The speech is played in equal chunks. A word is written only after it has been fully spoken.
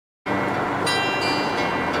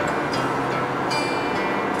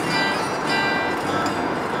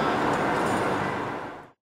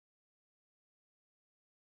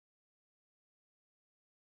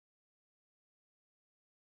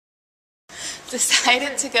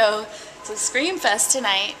decided to go to Scream Fest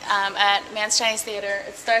tonight at Man's Chinese Theater.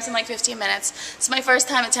 It starts in like 15 minutes. It's my first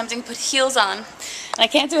time attempting to put heels on, and I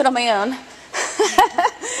can't do it on my own.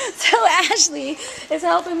 So Ashley is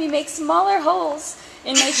helping me make smaller holes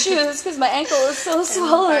in my shoes because my ankle is so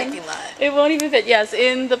swollen. In the parking lot. It won't even fit. Yes,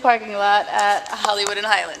 in the parking lot at Hollywood and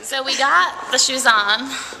Highland. So we got the shoes on,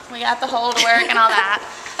 we got the hole to work and all that,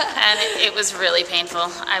 and it was really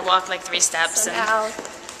painful. I walked like 3 steps. So now,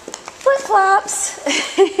 flip-flops.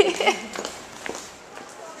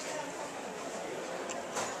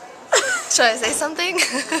 should I say something?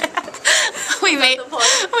 we made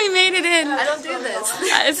it in. I don't do this.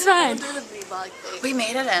 It's fine. I don't do the vlog thing. We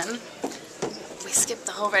made it in. We skipped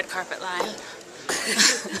the whole red carpet line.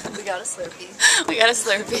 We got a Slurpee. We got a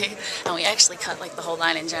Slurpee. And we actually cut like the whole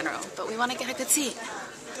line in general. But we want to get a good seat.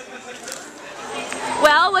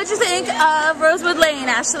 Well, what'd you think of Rosewood Lane,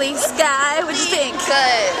 Ashley? Sky, what'd you think?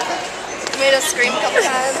 Good. You made us scream a couple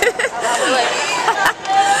times.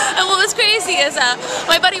 And what was crazy is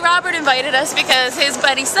my buddy Robert invited us because his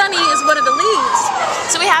buddy Sonny is one of the leads.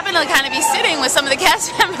 So we happened to kind of be sitting with some of the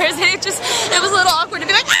cast members, and it was a little awkward to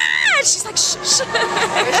be like, ah! And she's like, shh, shh.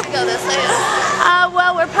 Where should we go, this way?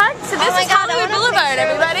 Well, we're parked, so this is Hollywood Boulevard,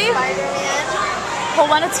 everybody. He'll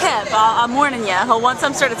want a tip. I'm warning you. He'll want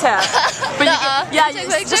some sort of tip. But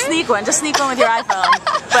just sneak one. Just sneak one with your iPhone.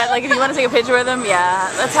 But like, if you want to take a picture with him, yeah,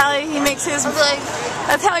 that's how he makes his.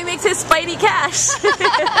 That's how he makes his Spidey cash.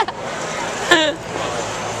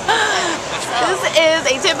 This is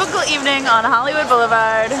a typical evening on Hollywood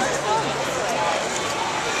Boulevard.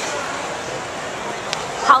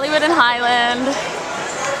 Hollywood and Highland.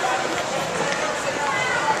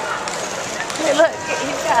 Hey, look,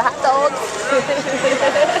 he's got hot dogs.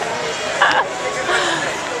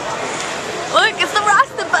 Look, it's the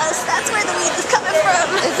Rasta bus. That's where the weed is coming from.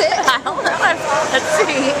 Is it? I don't know. Let's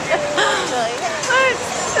see. Look,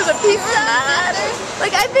 there's a pizza.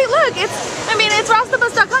 Like, I think, look, it's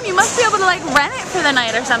rastabus.com. You must be able to, like, rent it for the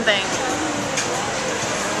night or something.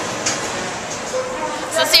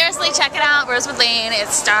 So seriously, check it out, Rosewood Lane.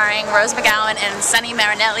 It's starring Rose McGowan and Sonny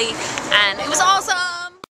Marinelli, and it was awesome.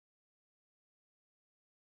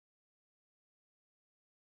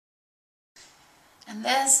 And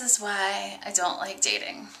this is why I don't like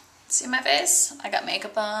dating. See my face? I got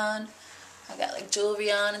makeup on, I got like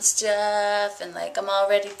jewelry on and stuff, and like I'm all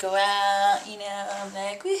ready to go out, you know, I'm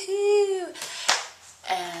like, woohoo!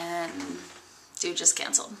 And dude just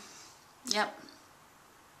canceled. Yep.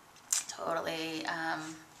 Totally. A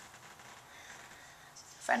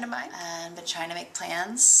friend of mine, and been trying to make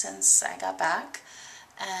plans since I got back,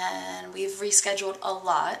 and we've rescheduled a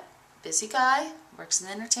lot. Busy guy, works in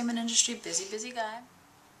the entertainment industry, busy guy.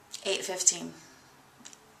 8:15.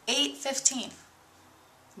 8:15.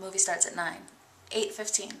 The movie starts at 9.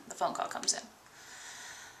 8:15, the phone call comes in.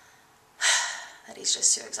 That he's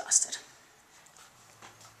just too exhausted.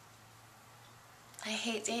 I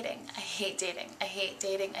hate dating. I hate dating. I hate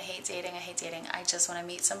dating. I hate dating. I hate dating. I just want to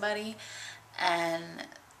meet somebody and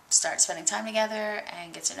start spending time together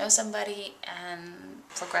and get to know somebody and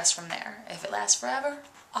progress from there. If it lasts forever,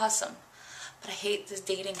 awesome. But I hate this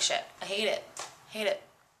dating shit. I hate it. Hate it.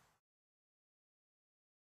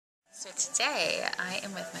 So today I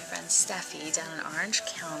am with my friend Steffi down in Orange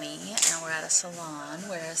County, and we're at a salon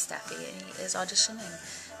where Steffi is auditioning,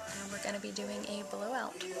 and we're going to be doing a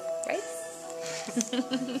blowout, right?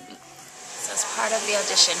 So as part of the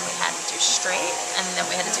audition we had to do straight and then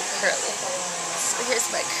we had to do curly. So here's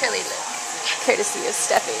my curly look, courtesy of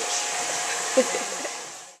Steffi.